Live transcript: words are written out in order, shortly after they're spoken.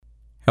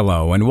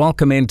Hello, and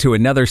welcome into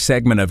another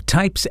segment of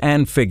Types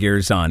and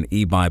Figures on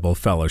eBible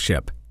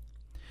Fellowship.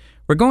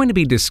 We're going to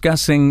be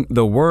discussing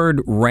the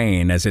word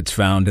rain as it's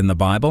found in the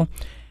Bible,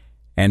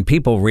 and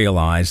people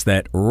realize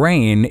that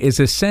rain is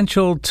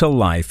essential to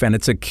life, and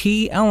it's a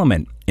key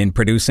element in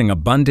producing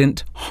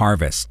abundant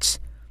harvests.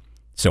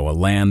 So a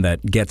land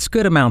that gets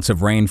good amounts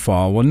of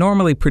rainfall will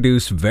normally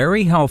produce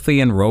very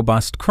healthy and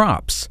robust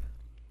crops.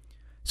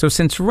 So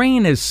since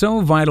rain is so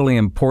vitally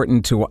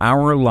important to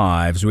our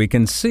lives, we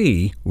can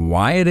see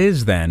why it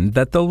is then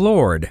that the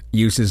Lord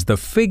uses the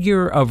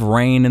figure of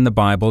rain in the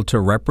Bible to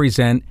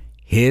represent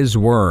His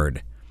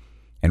Word.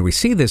 And we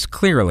see this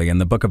clearly in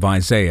the book of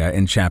Isaiah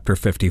in chapter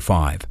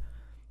 55.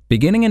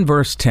 Beginning in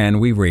verse 10,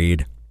 we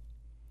read,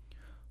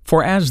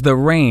 "For as the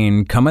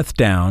rain cometh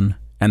down,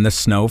 and the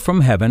snow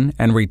from heaven,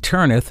 and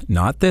returneth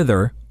not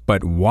thither,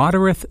 but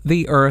watereth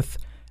the earth,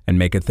 and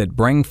maketh it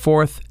bring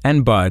forth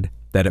and bud,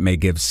 that it may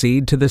give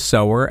seed to the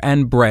sower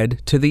and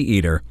bread to the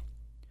eater,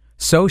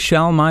 so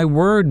shall my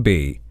word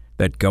be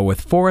that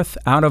goeth forth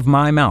out of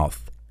my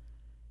mouth.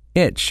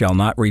 It shall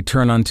not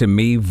return unto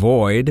me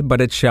void, but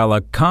it shall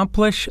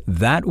accomplish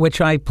that which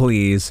I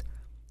please,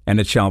 and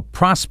it shall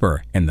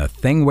prosper in the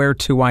thing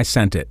whereto I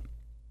sent it."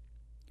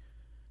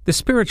 The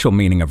spiritual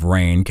meaning of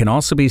rain can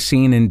also be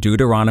seen in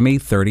Deuteronomy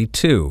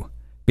 32,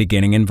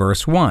 beginning in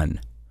verse 1.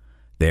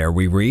 There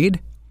we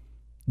read,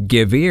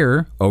 "Give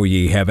ear, O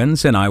ye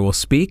heavens, and I will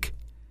speak,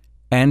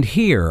 and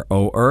hear,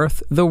 O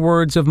earth, the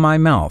words of my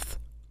mouth.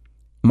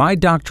 My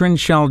doctrine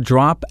shall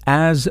drop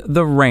as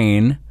the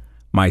rain,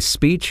 my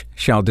speech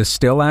shall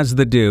distill as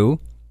the dew,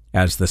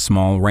 as the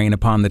small rain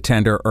upon the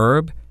tender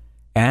herb,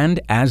 and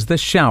as the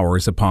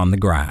showers upon the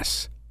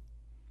grass."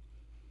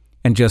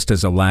 And just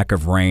as a lack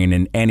of rain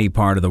in any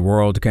part of the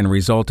world can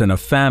result in a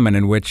famine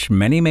in which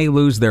many may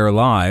lose their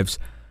lives,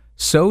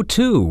 so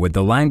too would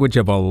the language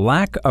of a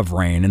lack of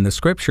rain in the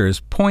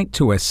Scriptures point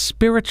to a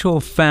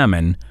spiritual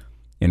famine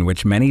in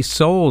which many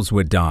souls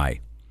would die.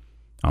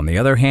 On the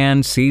other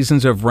hand,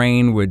 seasons of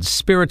rain would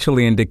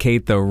spiritually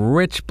indicate the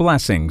rich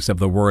blessings of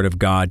the Word of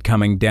God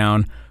coming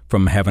down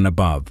from heaven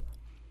above.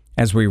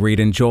 As we read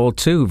in Joel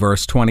 2,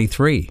 verse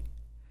 23,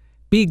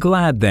 "Be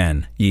glad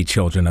then, ye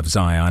children of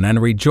Zion,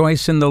 and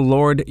rejoice in the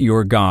Lord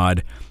your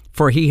God,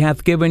 for He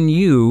hath given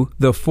you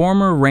the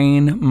former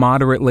rain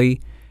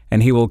moderately,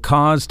 and He will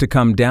cause to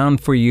come down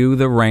for you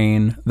the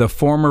rain, the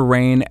former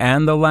rain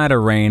and the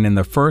latter rain in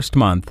the first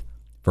month."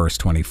 Verse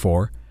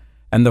 24,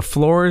 "And the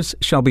floors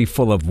shall be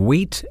full of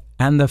wheat,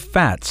 and the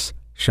fats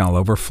shall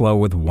overflow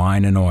with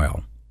wine and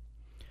oil."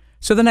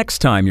 So the next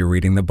time you're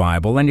reading the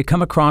Bible and you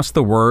come across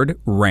the word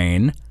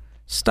rain,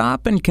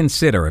 stop and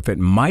consider if it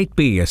might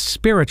be a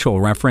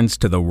spiritual reference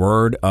to the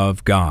Word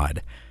of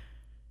God.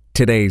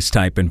 Today's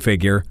type and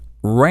figure,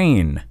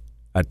 rain,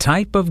 a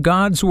type of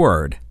God's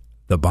Word,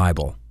 the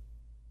Bible.